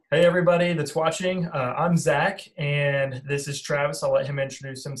Hey, everybody that's watching. I'm Zach, and this is Travis. I'll let him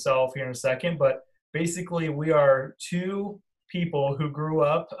introduce himself here in a second. But basically, we are two people who grew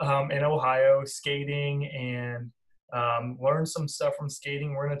up in Ohio skating and learned some stuff from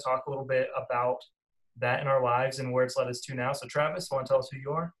skating. We're going to talk a little bit about that in our lives and where it's led us to now. So, Travis, want to tell us who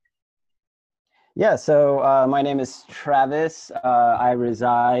you are? My name is Travis. I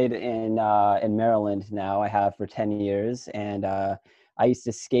reside in Maryland now. I have for 10 years, and I used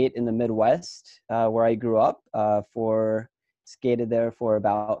to skate in the Midwest where I grew up. For skated there for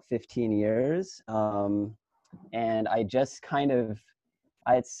about 15 years, and I just kind of.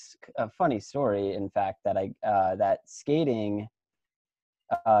 It's a funny story, in fact, that skating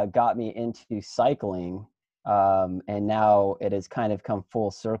got me into cycling, and now it has kind of come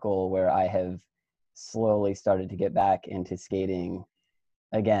full circle where I have slowly started to get back into skating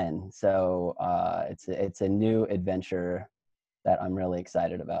again. So it's a new adventure that I'm really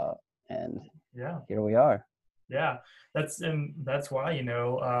excited about, and Yeah. here we are. Yeah, that's why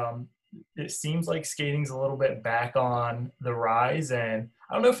it seems like skating's a little bit back on the rise, and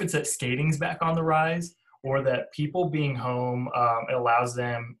I don't know if it's that skating's back on the rise or that people being home it allows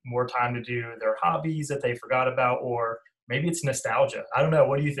them more time to do their hobbies that they forgot about, or maybe it's nostalgia. I don't know.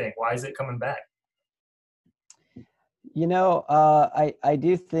 What do you think? Why is it coming back? I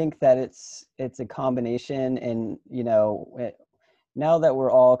do think that it's a combination, and now that we're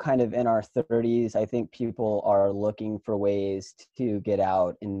all kind of in our 30s, I think people are looking for ways to get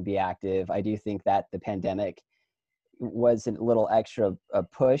out and be active. I do think that the pandemic was a little extra a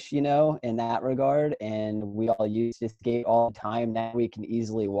push, in that regard. And we all used to skate all the time. Now we can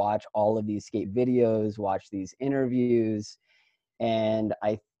easily watch all of these skate videos, watch these interviews. And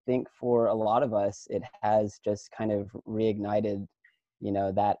I think for a lot of us, it has just kind of reignited,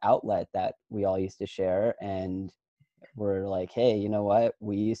 that outlet that we all used to share. And we're like, hey, you know what?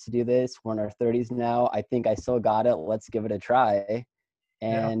 We used to do this. We're in our 30s now. I think I still got it. Let's give it a try.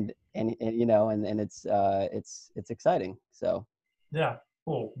 Yeah, And it's exciting. So yeah,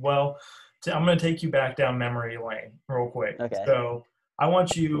 cool. Well, I'm going to take you back down memory lane real quick. okay. So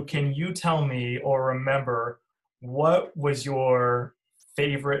can you tell me or remember what was your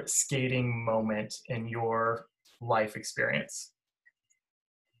favorite skating moment in your life experience?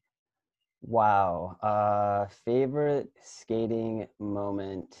 Wow. Favorite skating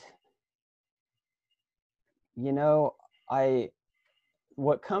moment. You know, I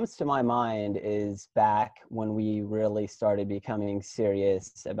what comes to my mind is back when we really started becoming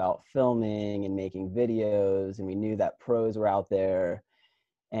serious about filming and making videos, and we knew that pros were out there.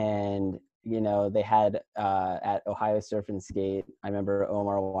 And they had at Ohio Surf and Skate, I remember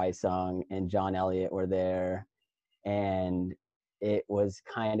Omar Wysong and John Elliott were there, and it was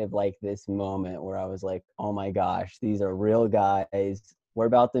kind of like this moment where I was like, oh my gosh, these are real guys. We're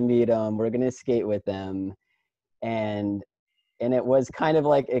about to meet them. We're gonna skate with them. And and it was kind of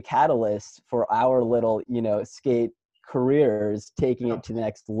like a catalyst for our little skate careers, taking Yeah, it to the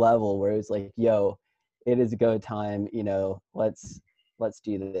next level, where it was like, yo, it is go time. Let's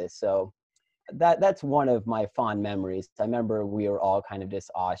do this. So that's one of my fond memories. I remember we were all kind of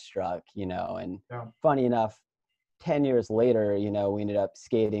just awestruck, and yeah, funny enough, 10 years later, we ended up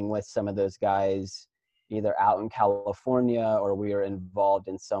skating with some of those guys either out in California or we were involved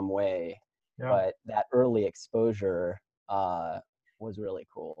in some way. yeah, But that early exposure uh, was really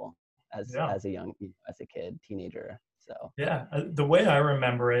cool yeah. as a as a kid, teenager. So Yeah, the way I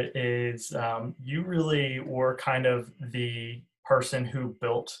remember it is you really were kind of the person who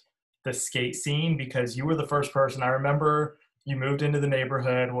built the skate scene because you were the first person. I remember you moved into the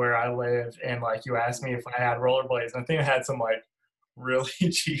neighborhood where I live, and like you asked me if I had rollerblades. And I think I had some like really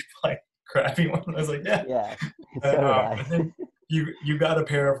cheap, like crappy ones. I was like, yeah. yeah, so did I. And then you got a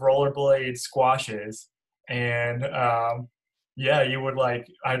pair of rollerblade squashes, and yeah, you would like.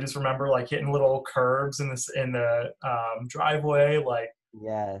 I just remember like hitting little curbs in the driveway. Like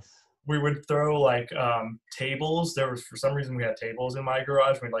Yes, we would throw like tables. There was for some reason we had tables in my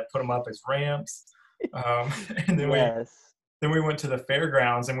garage. We'd like put them up as ramps, um, and yes. then we went to the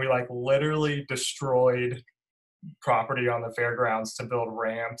fairgrounds and we like literally destroyed property on the fairgrounds to build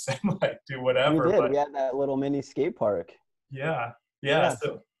ramps and like do We whatever. did. But We had that little mini skate park. yeah, yeah. Yeah.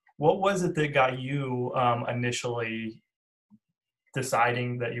 So, what was it that got you initially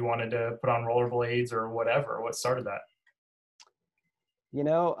deciding that you wanted to put on rollerblades or whatever? What started that? You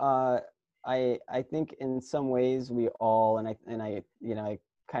know, I think in some ways we all, and I I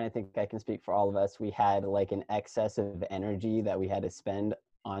kind of think I can speak for all of us. We had like an excess of energy that we had to spend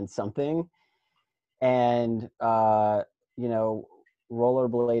on something, and you know,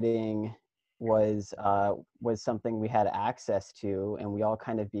 rollerblading was something we had access to, and we all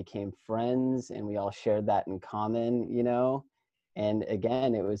kind of became friends, and we all shared that in common, you know. And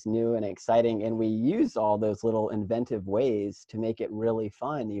again, it was new and exciting, and we used all those little inventive ways to make it really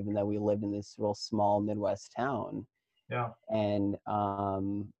fun, even though we lived in this real small Midwest town. Yeah. And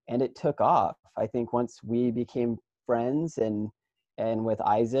it took off. I think once we became friends, and with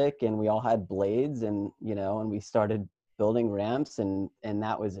Isaac, and we all had blades, and you know, and we started building ramps, and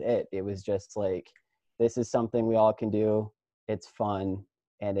that was it. It was just like, this is something we all can do. It's fun,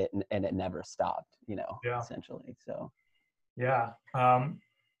 and it never stopped, you know, Yeah. essentially. So Yeah.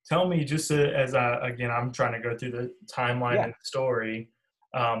 Tell me, just as again, I'm trying to go through the timeline yeah. and story.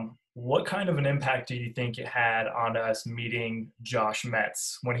 What kind of an impact do you think it had on us meeting Josh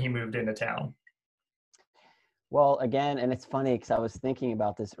Metz when he moved into town? Well, again, and it's funny because I was thinking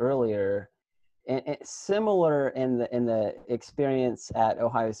about this earlier, and similar in the experience at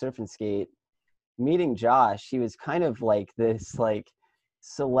Ohio Surf and Skate. Meeting Josh, he was kind of like this like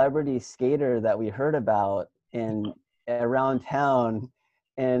celebrity skater that we heard about in around town,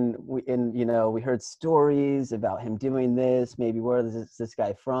 and you know, we heard stories about him doing this. Maybe where is this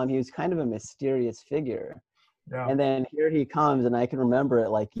guy from? He was kind of a mysterious figure. Yeah. And then here he comes, and I can remember it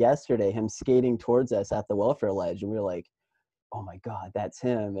like yesterday, him skating towards us at the welfare ledge, and we were like, oh my God, that's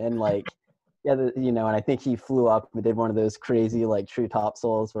him. And like, yeah, you know, and I think he flew up and did one of those crazy like true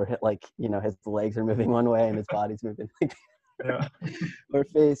topsouls where like, you know, his legs are moving one way and his body's moving like Yeah. or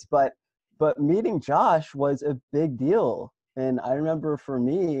face. But meeting Josh was a big deal. And I remember for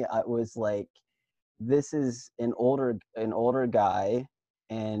me, I was like, this is an older guy,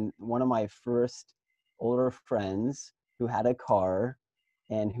 and one of my first older friends who had a car,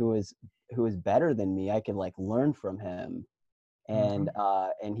 and who was better than me. I could like learn from him, Hmm.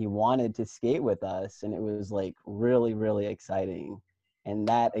 and he wanted to skate with us, and it was like really, really exciting. And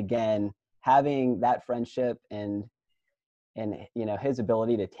that, again, having that friendship, and you know, his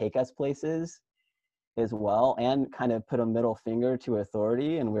ability to take us places as well, and kind of put a middle finger to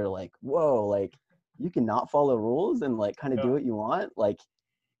authority, and we're like, whoa, like, you cannot follow rules and like kind of do Yeah. what you want. Like,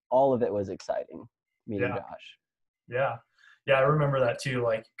 all of it was exciting meeting Yeah. Josh. Yeah. Yeah. I remember that too.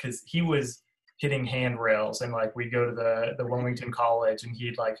 Like, cause he was hitting handrails, and like we'd go to the Wilmington College, and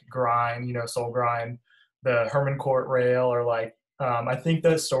he'd like grind, soul grind the Herman Court rail, or like, I think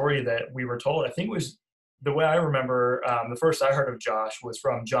the story that we were told, I think was the way I remember, the first I heard of Josh was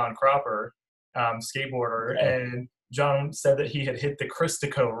from John Cropper, skateboarder. Okay. And John said that he had hit the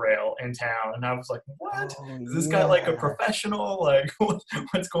Christico rail in town. And I was like, what? Oh Is this guy like a yeah. professional? Like,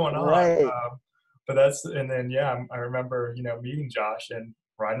 what's going on? Right. But that's, and then, yeah, I remember, meeting Josh and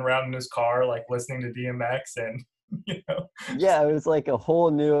riding around in his car, like listening to DMX and, Yeah, it was like a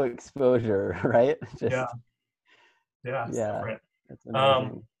whole new exposure, right? yeah, Just yeah, it's yeah, different. that's Um,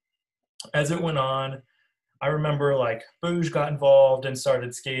 amazing. as it went on, I remember like Booge got involved and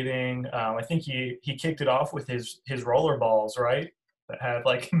started skating. I think he kicked it off with his roller balls, right? That had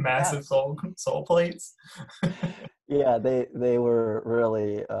like massive Yes. soul plates. Yeah, they were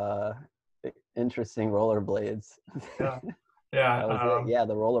really interesting rollerblades. Yeah, yeah, That was it. Yeah,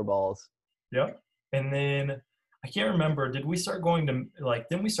 the roller balls. yep. And then I can't remember. Did we start going to like?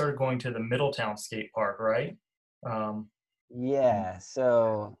 Then we started going to the Middletown skate park, right? Um, and Yeah,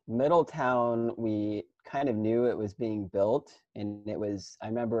 so Middletown, we kind of knew it was being built, and it was, I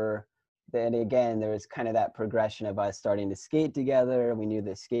remember then again, there was kind of that progression of us starting to skate together. We knew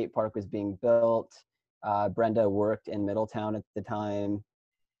the skate park was being built. Brenda worked in Middletown at the time,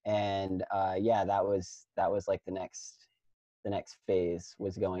 and yeah, that was like the next phase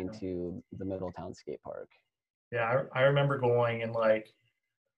was going to the Middletown skate park. yeah, I remember going and like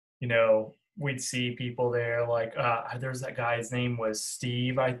we'd see people there. Like, there's that guy. His name was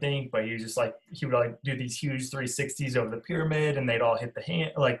Steve, I think, but he was just like he would like do these huge 360s over the pyramid, and they'd all hit the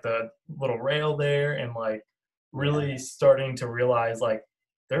hand like the little rail there, and like Yeah. really starting to realize like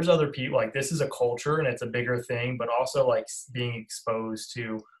there's other people. Like this is a culture and it's a bigger thing, but also like being exposed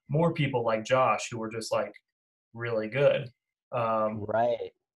to more people like Josh who were just like really good. Um,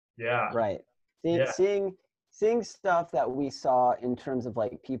 Right. yeah, Right. See, yeah, seeing stuff that we saw in terms of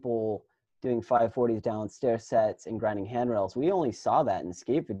like people doing 540s down stair sets and grinding handrails, we only saw that in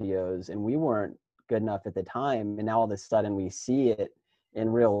skate videos, and we weren't good enough at the time. And now all of a sudden we see it in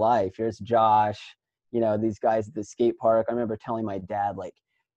real life. Here's Josh, these guys at the skate park. I remember telling my dad, like,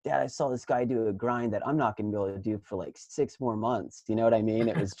 Dad, I saw this guy do a grind that I'm not going to be able to do for like 6 more months. You know what I mean?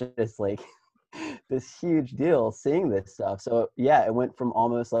 It was just like this huge deal seeing this stuff. So yeah, it went from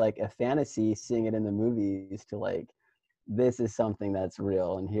almost like a fantasy seeing it in the movies to like, this is something that's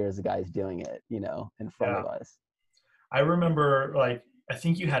real, and here's the guys doing it, in front yeah. of us. I remember like I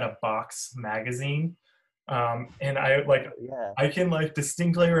think you had a box magazine. And Yeah. I can like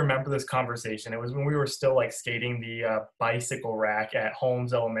distinctly remember this conversation. It was when we were still like skating the bicycle rack at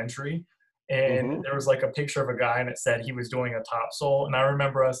Holmes Elementary. And Hmm. there was like a picture of a guy and it said he was doing a top sole. And I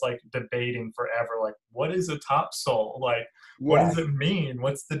remember us like debating forever, like, what is a top sole? Like, what Yeah. does it mean?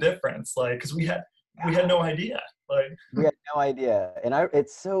 What's the difference? Like, because we had no idea. Like, We had no idea. And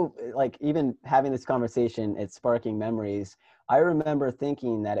it's so like, even having this conversation, it's sparking memories. I remember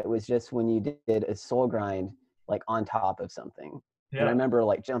thinking that it was just when you did a soul grind, like on top of something. And I yeah, remember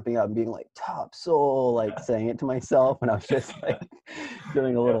like jumping up and being like top soul, like yeah, saying it to myself when I was just like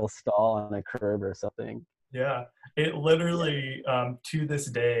doing a yeah. little stall on a curb or something. Yeah, it Yeah. literally to this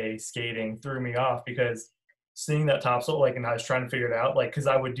day skating threw me off because seeing that top sole, like, and I was trying to figure it out, like, because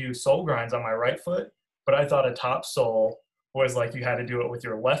I would do sole grinds on my right foot, but I thought a top sole was like you had to do it with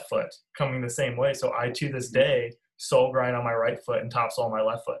your left foot coming the same way. So I to this day sole grind on my right foot and top sole on my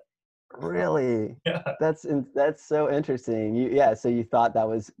left foot. Really? Yeah, That's so interesting. Yeah, so you thought that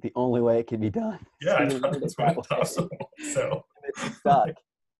was the only way it could be done. yeah, So I you thought learned it that's what that a top way. sole was. So, And it stuck. like,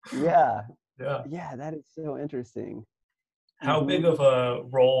 Yeah. yeah. Yeah, that is so interesting. How Hmm. big of a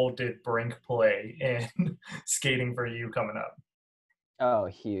role did Brink play in skating for you coming up? Oh,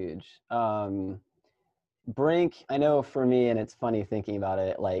 huge. Brink, I know for me, and it's funny thinking about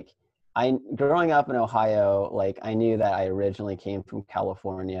it, like I growing up in Ohio, like I knew that I originally came from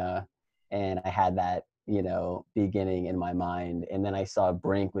California and I had that, beginning in my mind. And then I saw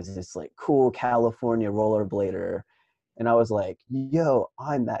Brink was this like cool California rollerblader. And I was like, yo,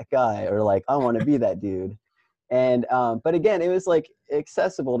 I'm that guy, or like I want to be that dude. And but again, it was like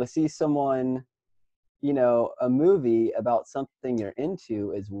accessible to see someone, a movie about something you're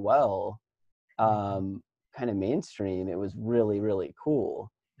into as well, Mhm. um, kind of mainstream. It was really, really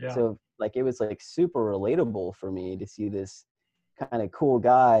cool. Yeah. So like it was like super relatable for me to see this kind of cool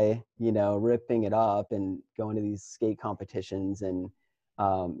guy, ripping it up and going to these skate competitions. And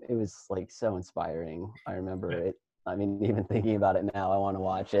it was like so inspiring. I remember Yeah. it. I mean, even thinking about it now, I want to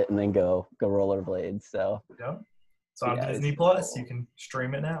watch it and then go rollerblades. So Yeah. It's on yeah, it's Disney so Plus. You cool. can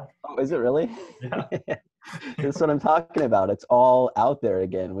stream it now. Oh, is it really? Yeah. That's what I'm talking about. It's all out there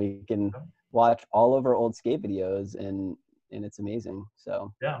again. We can watch all of our old skate videos, and it's amazing.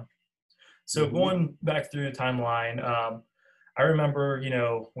 So, Yeah. So hmm. going back through the timeline, I remember,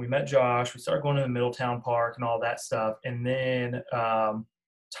 we met Josh, we started going to the Middletown Park and all that stuff. And then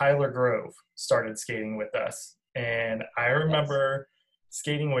Tyler Grove started skating with us. And I Yes, remember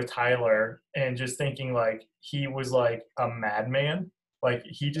skating with Tyler and just thinking like he was like a madman. Like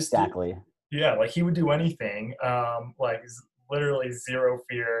he just did, exactly. yeah, like he would do anything, like literally zero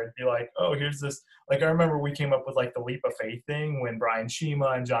fear, and be like, "Oh, here's this." Like I remember we came up with like the leap of faith thing when Brian Shima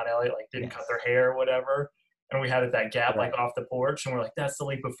and John Elliott like didn't cut Yes, their hair or whatever, and we had it that gap like correct. off the porch, and we're like, "That's the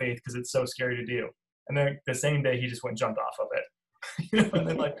leap of faith because it's so scary to do." And then the same day he just went and jumped off of it. And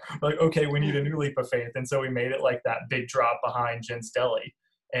then like we're like, okay, we need a new leap of faith, and so we made it like that big drop behind Jen's Deli,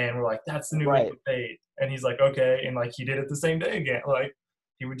 and we're like, that's the new leap Right, of faith, and he's like, okay, and like he did it the same day again, like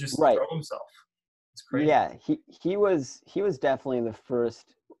he would just right. throw himself. It's crazy. Yeah, he was definitely the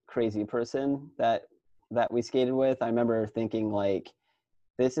first crazy person that we skated with. I remember thinking like,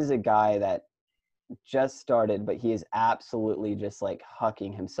 this is a guy that just started, but he is absolutely just like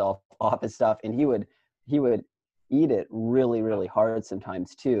hucking himself off his stuff, and he would eat it really, really hard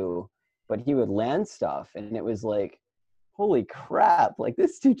sometimes too. But he would land stuff, and it was like, holy crap! Like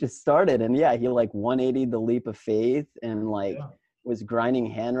this dude just started, and yeah, he like 180 the leap of faith, and like Yeah, was grinding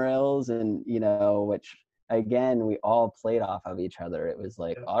handrails, and which again we all played off of each other. It was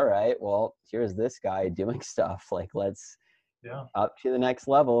like, yeah, all right, well, here's this guy doing stuff. Like let's yeah, up to the next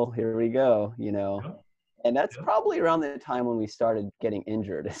level. Here we go. yeah, And that's yeah, probably around the time when we started getting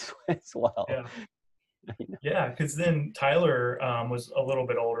injured as well. yeah. Yeah, because then Tyler was a little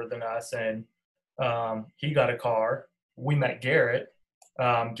bit older than us, and he got a car. We met Garrett.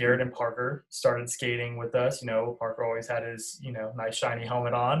 Garrett and Parker started skating with us. Parker always had his nice shiny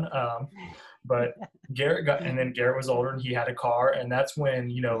helmet on. But Garrett got, and then Garrett was older and he had a car, and that's when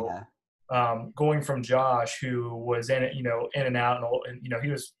Yeah. going from Josh, who was in it, in and out, and he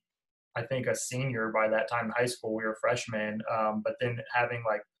was, I think, a senior by that time in high school. We were freshmen, but then having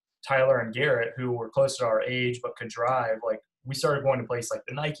like Tyler and Garrett, who were close to our age but could drive, like we started going to places like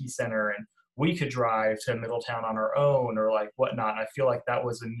the Nike Center, and we could drive to Middletown on our own or like whatnot. And I feel like that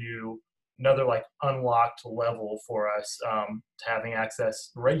was another like unlocked level for us, to having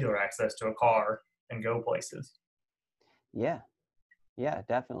regular access to a car and go places. Yeah. Yeah,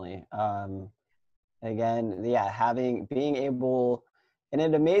 definitely. Again, yeah, being able, and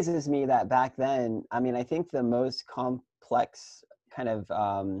it amazes me that back then, I mean, I think the most complex kind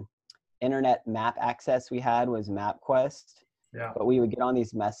of internet map access we had was MapQuest, Yeah. but we would get on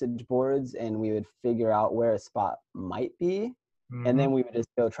these message boards and we would figure out where a spot might be, and Hmm. then we would just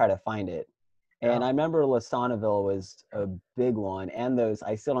go try to find it. Yeah. And I remember Lasannaville was a big one, and those,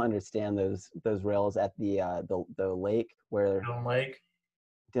 I still don't understand those rails at the lake where Dillon Lake.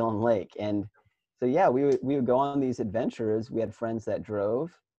 Dillon Lake. And so yeah, we would go on these adventures. We had friends that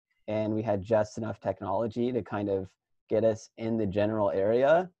drove, and we had just enough technology to kind of get us in the general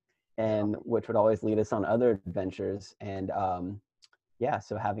area, Yeah. and which would always lead us on other adventures. And yeah,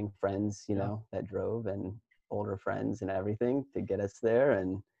 so having friends, Yeah. that drove, and older friends and everything to get us there,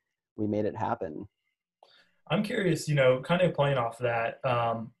 and we made it happen. I'm curious, kind of playing off that.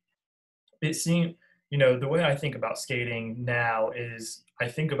 It seemed, the way I think about skating now is I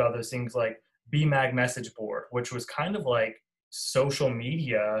think about those things like BMAG message board, which was kind of like social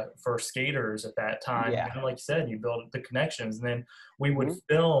media for skaters at that time. Yeah. And like you said, you build the connections, and then we would Mhm.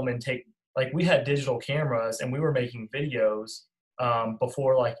 film and take, like, we had digital cameras and we were making videos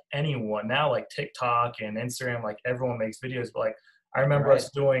before like anyone. Now, like TikTok and Instagram, like everyone makes videos, but like I remember Right. us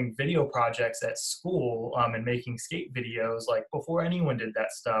doing video projects at school and making skate videos like before anyone did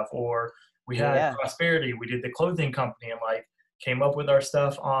that stuff. Or we had Yeah. Prosperity, we did the clothing company and like came up with our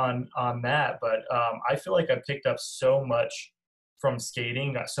stuff on that. But I feel like I picked up so much from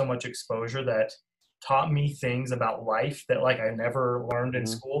skating, got so much exposure that taught me things about life that like I never learned in Mhm.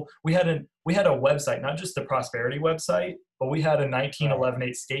 school. We had a website, not just the Prosperity website, but we had a Right.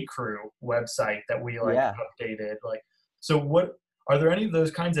 1911 skate crew website that we like Yeah. updated. Like, so what are there any of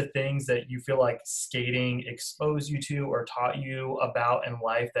those kinds of things that you feel like skating exposed you to or taught you about in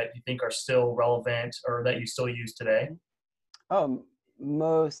life that you think are still relevant or that you still use today? Oh,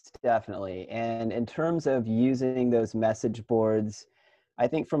 most definitely. And in terms of using those message boards, I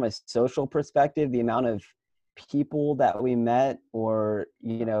think from a social perspective, the amount of people that we met, or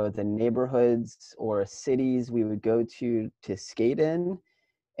the neighborhoods or cities we would go to skate in,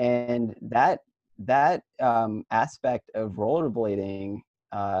 and that aspect of rollerblading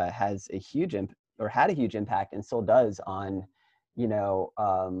has a huge or had a huge impact, and still does, on you know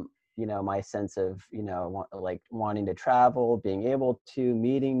um, my sense of like wanting to travel, being able to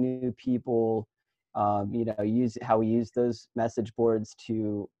meeting new people, use how we use those message boards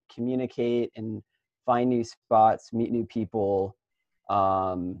to communicate and find new spots, meet new people.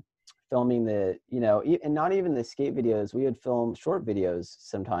 um, Filming and not even the skate videos, we would film short videos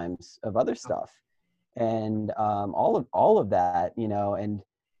sometimes of other stuff, and all of that, and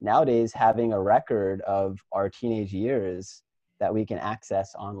nowadays having a record of our teenage years that we can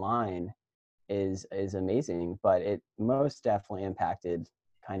access online is amazing. But it most definitely impacted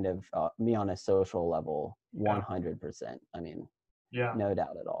kind of me on a social level, Yeah, 100%. I mean, yeah, no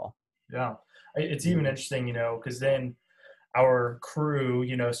doubt at all. yeah. It's even Mhm. interesting, because then our crew,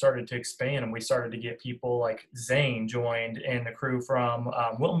 started to expand, and we started to get people like Zane joined in the crew from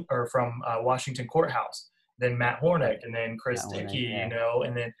Washington Courthouse, then Matt Hornick, Right. and then That Chris one, Dickey, yeah.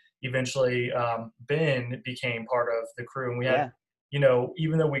 and then eventually Ben became part of the crew. And we had, Yeah.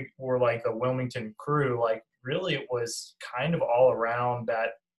 even though we were like the Wilmington crew, like really it was kind of all around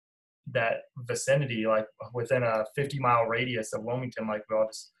that vicinity, like within a 50-mile radius of Wilmington. Like we all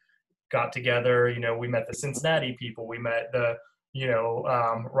just got together. We met the Cincinnati people. We met the,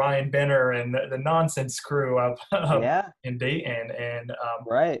 Ryan Benner and the Nonsense crew up Yeah. in Dayton. And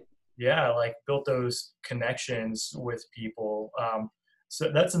Right. yeah, like built those connections with people. So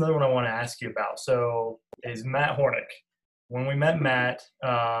that's another one I want to ask you about. So is Matt Hornick. When we met Matt,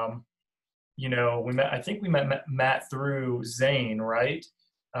 I think we met Matt through Zane, right?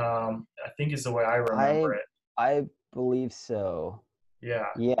 I think is the way I I remember it. I believe so. Yeah.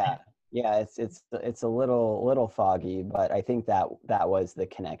 Yeah. Yeah, it's a little foggy, but I think that was the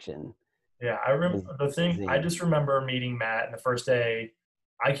connection. Yeah, I remember Was the thing. I Zane. just remember meeting Matt, and the first day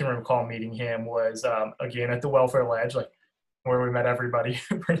I can recall meeting him was again at the Welfare Ledge, like where we met everybody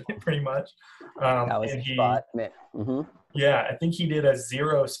pretty much. That was And the spot. yeah, I think he did a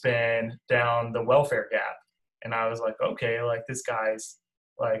zero spin down the Welfare Gap, and I was like, okay, like this guy's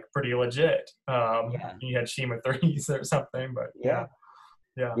like pretty legit. Yeah. He had Shima threes or something, but yeah,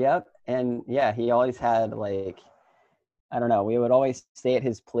 Yeah. yeah, Yep. And yeah, he always had like, I don't know, we would always stay at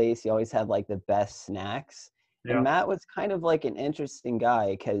his place. He always had like the best snacks. And yeah, Matt was kind of like an interesting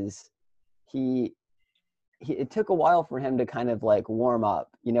guy because he it took a while for him to kind of like warm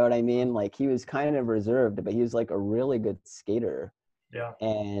up. You know what I mean? Like he was kind of reserved, but he was like a really good skater. yeah,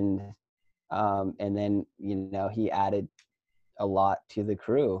 And then he added a lot to the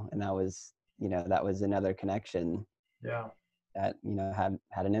crew, and that was another connection yeah. that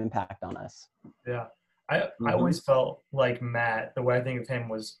had an impact on us. Yeah. I Hmm. always felt like Matt, the way I think of him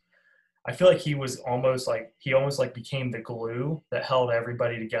was, I feel like he was almost like he almost like became the glue that held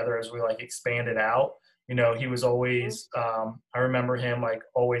everybody together as we like expanded out. You know, he was always I remember him like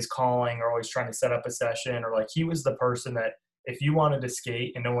always calling or always trying to set up a session, or like he was the person that if you wanted to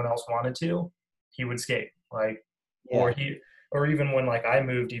skate and no one else wanted to, he would skate. Like or Yeah. he or even when like I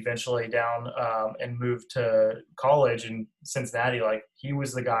moved eventually down and moved to college in Cincinnati, like he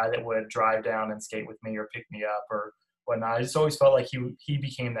was the guy that would drive down and skate with me or pick me up or whatnot. I just always felt like he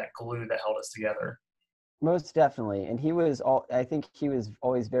became that glue that held us together. Most definitely. And he was all, I think he was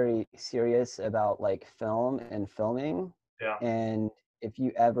always very serious about like film and filming. Yeah, And if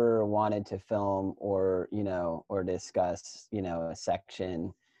you ever wanted to film or, or discuss, a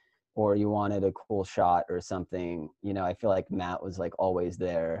section, or you wanted a cool shot or something, I feel like Matt was like always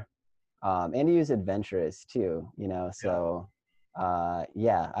there. And he was adventurous too, yeah, so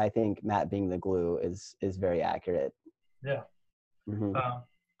yeah, I think Matt being the glue is very accurate. yeah. Hmm. Um,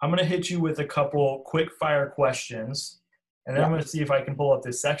 I'm gonna hit you with a couple quick fire questions, and then I'm Yeah. gonna see if I can pull up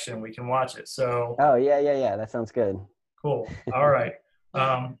this section. We can watch it. So Oh, yeah, yeah, yeah, that sounds good. cool. All right.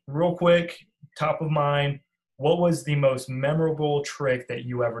 Real quick, top of mind. What was the most memorable trick that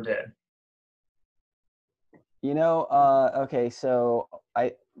you ever did? Okay, so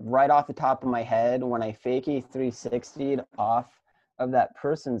I right off the top of my head, when I fakie 360'd off of that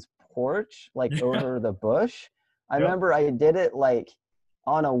person's porch, like Yeah. over the bush, I Yep. remember I did it like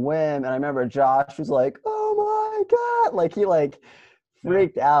on a whim, and I remember Josh was like, "Oh my God!" Like he like Yeah.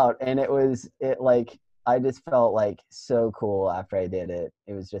 freaked out, and it like I just felt like so cool after I did it.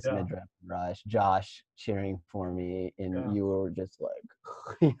 It was just an Yeah. adrenaline rush. Josh cheering for me, and Yeah. you were just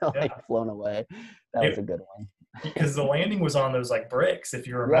like, like Yeah. blown away. That was a It good one. because the landing was on those like bricks, if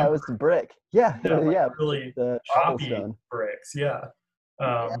you Yeah, it remember. was the brick. Yeah, Yeah, like yeah, really the choppy cobblestone. bricks. Yeah.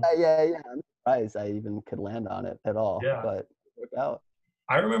 Yeah, Um, yeah, yeah. I'm surprised I even could land on it at all, yeah. but it worked out.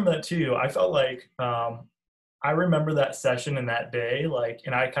 I remember that too. I felt like I remember that session and that day, like,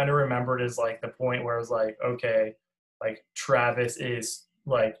 and I kind of remembered as like the point where it was like, okay, like Travis is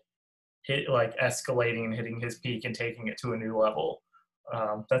like like escalating and hitting his peak and taking it to a new level.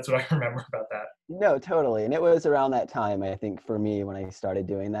 That's what I remember about that. No, totally. And it was around that time, I think, for me when I started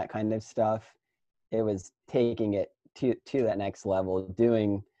doing that kind of stuff. It was taking it to that next level,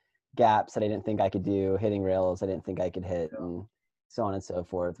 doing gaps that I didn't think I could do, hitting rails I didn't think I could hit, Yeah. and so on and so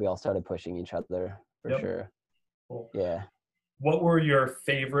forth. We all started pushing each other for Yep. sure. Cool. Yeah. What were your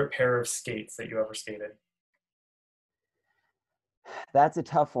favorite pair of skates that you ever skated? That's a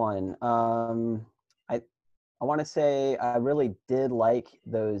tough one. I I want to say I really did like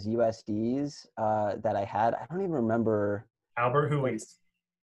those USDs that I had. I don't even remember Albert what Huis.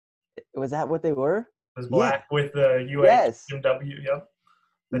 was that what they were? It was Yeah. black with the Yes. UHMW. Yep.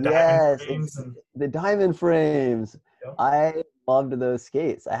 The diamond Yes. frames It's and the diamond frames. yep. I loved those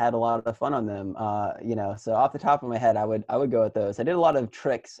skates. I had a lot of fun on them. So off the top of my head, I would go with those. I did a lot of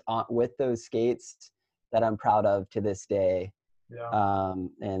tricks with those skates that I'm proud of to this day. Yeah.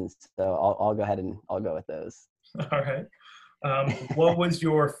 And so I'll go ahead and I'll go with those. All right. What was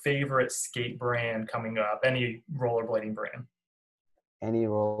your favorite skate brand coming up? Any rollerblading brand? Any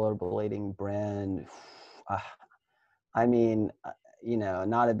rollerblading brand. Uh, I mean,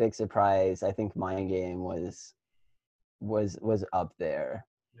 not a big surprise. I think Mind Game was up there.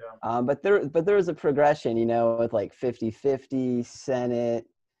 Yeah. But there was a progression, with like 50/50 Senate,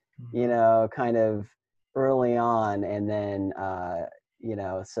 Mhm. kind of early on, and then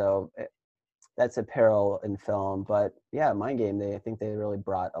so that's apparel and film. But yeah, Mind Game, I think they really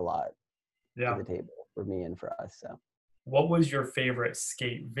brought a lot to Yeah. the table for me and for us. So What was your favorite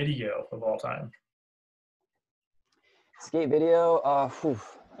skate video of all time? skate video.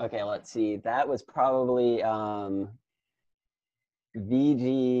 Okay, let's see. That was probably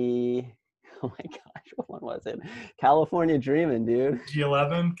VG. Oh my gosh, what one was it? California Dreamin', dude.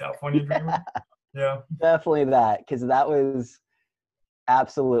 G11, California Dreamer. Yeah. Definitely that, because that was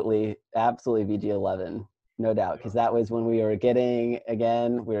absolutely, absolutely VG11, no doubt. Because that was when we were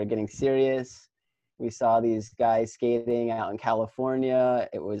getting serious. We saw these guys skating out in California.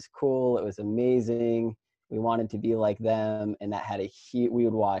 It was cool. It was amazing. We wanted to be like them, and that had a huge. We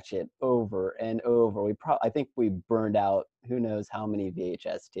would watch it over and over. I think we burned out who knows how many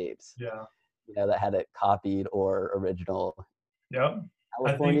VHS tapes, Yeah. that had it copied or original. Yep. I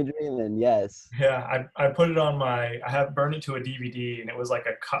California think Dreamin', yes. yeah, I put it on my I have burned it to a DVD and it was like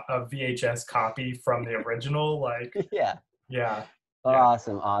a VHS copy from the original like Yeah. yeah. Yeah.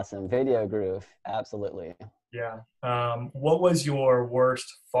 Awesome, awesome. Video Groove, absolutely. Yeah. What was your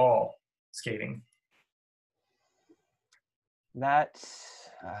worst fall skating? That,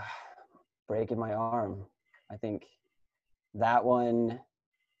 breaking my arm. I think that one,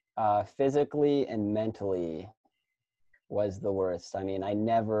 physically and mentally, was the worst. I mean, I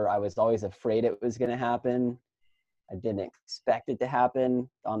was always afraid it was going to happen. I didn't expect it to happen.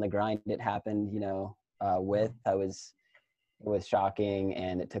 On the grind, it happened, it was shocking,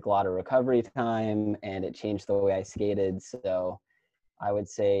 and it took a lot of recovery time, and it changed the way I skated. So I would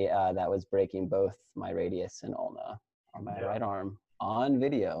say that was breaking both my radius and ulna on my Yeah. right arm on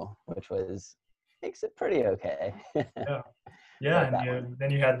video, which makes it pretty okay. Yeah. Yeah. But And that one,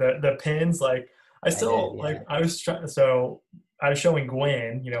 then you had the pins. Like I I did, still like yeah. I was trying. So I was showing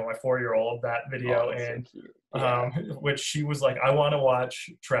Gwen, my 4-year-old, that Oh, video, it's so and cute. Yeah. which she was like, I want to watch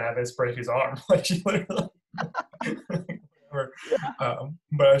Travis break his arm. Like she literally. Whatever.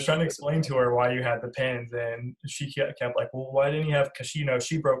 But I was trying to explain to her why you had the pins, and she kept like, well, why didn't you have? Because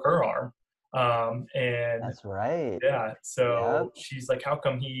she broke her arm, and That's right. yeah, Yep. so she's like, how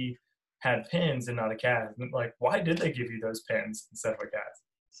come he had pins and not a cast? And like, why did they give you those pins instead of a cast?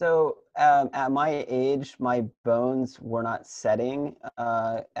 So at my age, my bones were not setting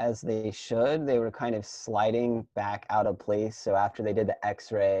as they should. They were kind of sliding back out of place. So after they did the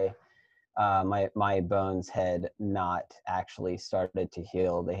X-ray, my bones had not actually started to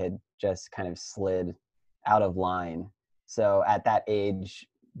heal. They had just kind of slid out of line. So at that age,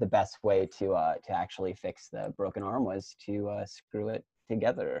 the best way to actually fix the broken arm was to screw it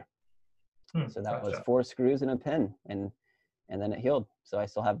together. So that was Gotcha. 4 screws and a pin, and then it healed. So I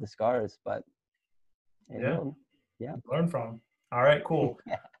still have the scars, but it Yeah, healed. Yeah. learn from. All right, cool.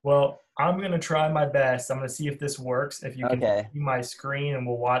 Well, I'm gonna try my best. I'm gonna see if this works. If you can Okay. see my screen, and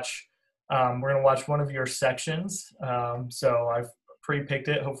we'll watch. We're gonna watch one of your sections. So I've pre-picked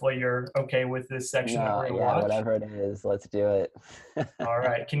it. Hopefully, you're okay with this section that No, we're gonna yeah, watch. whatever it is, let's do it. All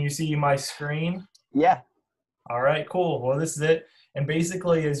right. Can you see my screen? Yeah. All right, cool. Well, this is it. And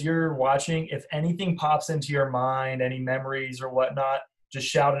basically, as you're watching, if anything pops into your mind, any memories or whatnot, just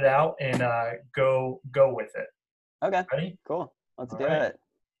shout it out and go with it. Okay. Ready? Cool. Let's All do right. it.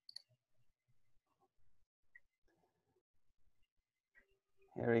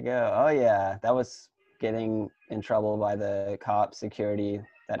 Here we go. Oh yeah, that was getting in trouble by the cop security.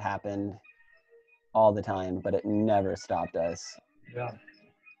 That happened all the time, but it never stopped us. Yeah. All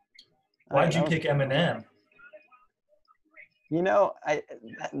right, Why'd you that was pick Eminem? I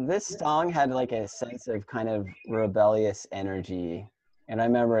this song had like a sense of kind of rebellious energy, and I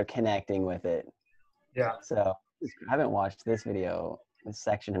remember connecting with it. Yeah. So I haven't watched this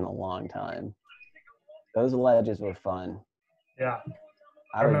section in a long time. Those ledges were fun. Yeah.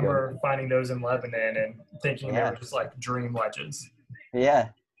 I I would go. remember finding those in Lebanon and thinking they were Yeah, just like dream ledges. yeah.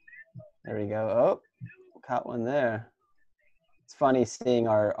 There we go. Oh, caught one there. It's funny seeing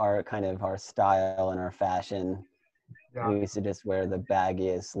our kind of our style and our fashion. Yeah. We used to just wear the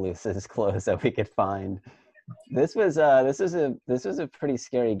baggiest, loosest clothes that we could find. This was a pretty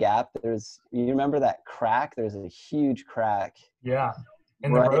scary gap. You remember that crack? There's a huge crack Yeah.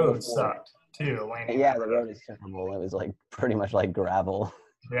 And the right road before. sucked too, landing Yeah, that the road. road is terrible. It was like pretty much like gravel.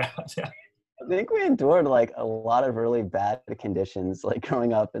 Yeah. Yeah. I think we endured like a lot of really bad conditions, like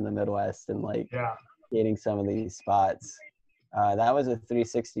growing up in the Midwest and like Yeah. skating some of these spots. That was a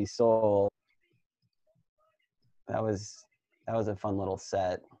 360 Soul. That was a fun little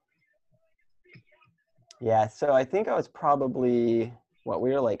set. Yeah, so I think I was probably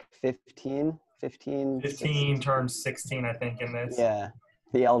we were like 15, 15 16. turned 16, I think, in this. Yeah,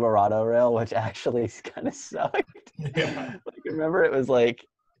 the El Dorado rail, which actually kind of sucked. Yeah. Like, remember, it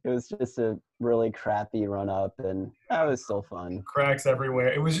was just a really crappy run up, and that was still fun. Cracks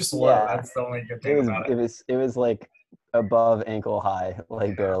everywhere. It was just low. Yeah, That's the only good thing about it. it was like above ankle high, like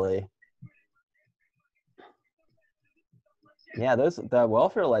Yeah. barely. Yeah, the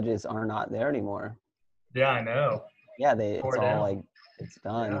welfare ledges are not there anymore. Yeah, I know. Yeah, Tore it's it all down. like it's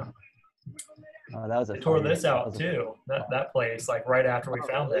Yeah. done. Oh, that was a They tore fun. this That out was too. a, That place, like right after we oh,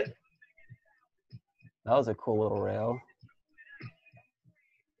 found really? it. That was a cool little rail.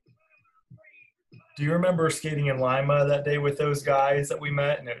 Do you remember skating in Lima that day with those guys that we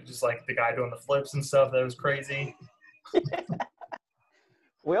met? And it was just like the guy doing the flips and stuff. That was crazy.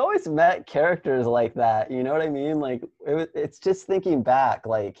 We always met characters like that. You know what I mean? Like it's just thinking back,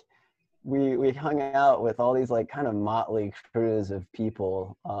 like we hung out with all these like kind of motley crews of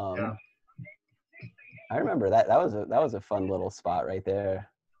people. Yeah. I remember that was a fun little spot right there.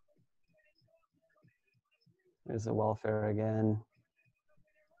 There's the welfare again.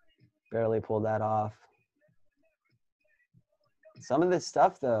 Barely pulled that off. Some of this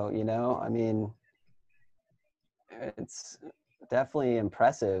stuff though, I mean, it's definitely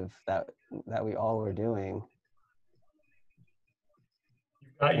impressive that we all were doing.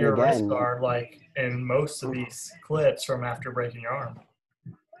 Got And your wrist again, guard like in most of these clips from after breaking your arm.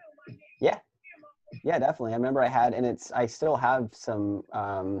 yeah, yeah, definitely. I remember I had, and I still have some,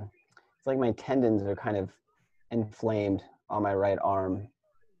 it's like my tendons are kind of inflamed on my right arm.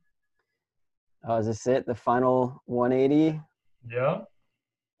 Is this it? The final 180? Yeah.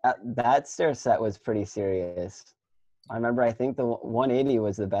 That stair set was pretty serious. I remember, I think the 180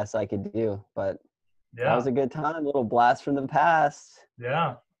 was the best I could do, but that was Yeah. a good time. Little blast from the past.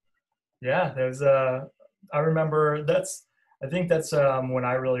 Yeah. Yeah. I remember I think that's when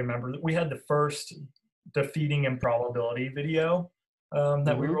I really remember we had the first defeating improbability video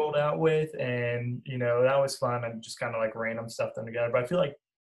that we Hmm. rolled out with. And, that was fun and just kind of like random stuff them together. But I feel like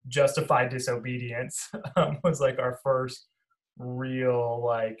Justified Disobedience was like our first real,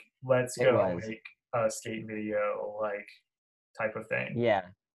 like, let's It go was. make a skate video, like, type of thing. Yeah.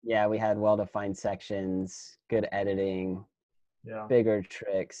 Yeah, we had well-defined sections, good editing, Yeah. bigger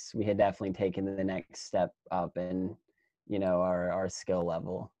tricks. We had definitely taken the next step up in, our skill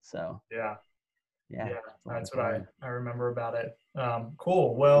level. So Yeah. yeah, Yeah. it's a lot of That's what fun. I remember about it.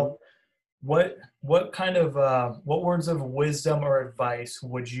 Cool. Mhm. Well, what kind of what words of wisdom or advice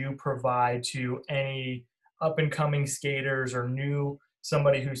would you provide to any up and coming skaters or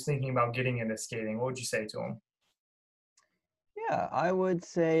somebody who's thinking about getting into skating? What would you say to them? Yeah, I would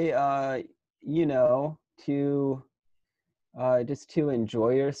say, to just to enjoy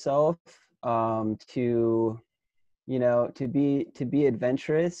yourself, to be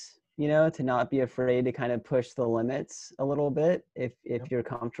adventurous, to not be afraid to kind of push the limits a little bit if Yep. you're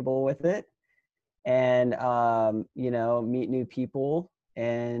comfortable with it, and meet new people,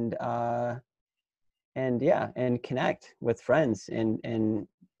 and yeah, and connect with friends, and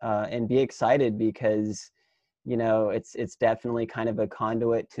be excited, because it's definitely kind of a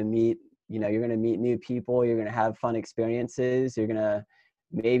conduit to meet. You're going to meet new people, you're going to have fun experiences, you're going to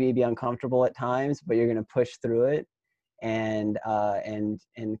maybe be uncomfortable at times, but you're going to push through it, and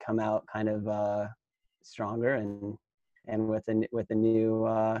come out kind of stronger, and with a new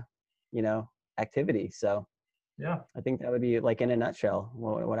you know activity. So Yeah. I think that would be, like, in a nutshell,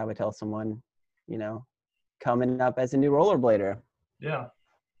 what I would tell someone, you know coming up as a new rollerblader. Yeah.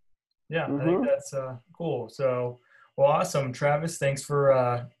 Yeah. I think Hmm. that's cool. So, well, awesome, Travis. Thanks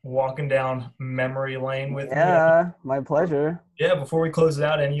for walking down memory lane with me. Yeah, my pleasure. Yeah. Before we close it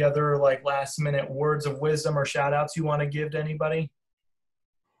out, any other like last minute words of wisdom or shout outs you want to give to anybody?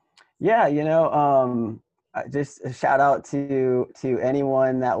 Yeah, just a shout out to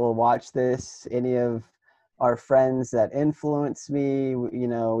anyone that will watch this, any of our friends that influenced me,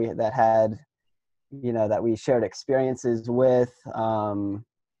 that had, that we shared experiences with.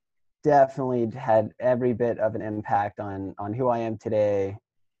 Definitely had every bit of an impact on who I am today,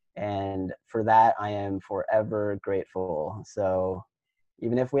 and for that I am forever grateful. So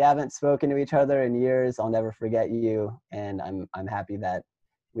even if we haven't spoken to each other in years, I'll never forget you, and I'm happy that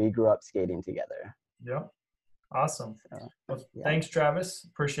we grew up skating together. Yeah. Awesome. So Well, yeah, thanks, Travis.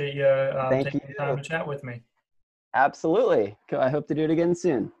 Appreciate you thank taking the time you. to chat with me. Absolutely. I hope to do it again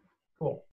soon. Cool.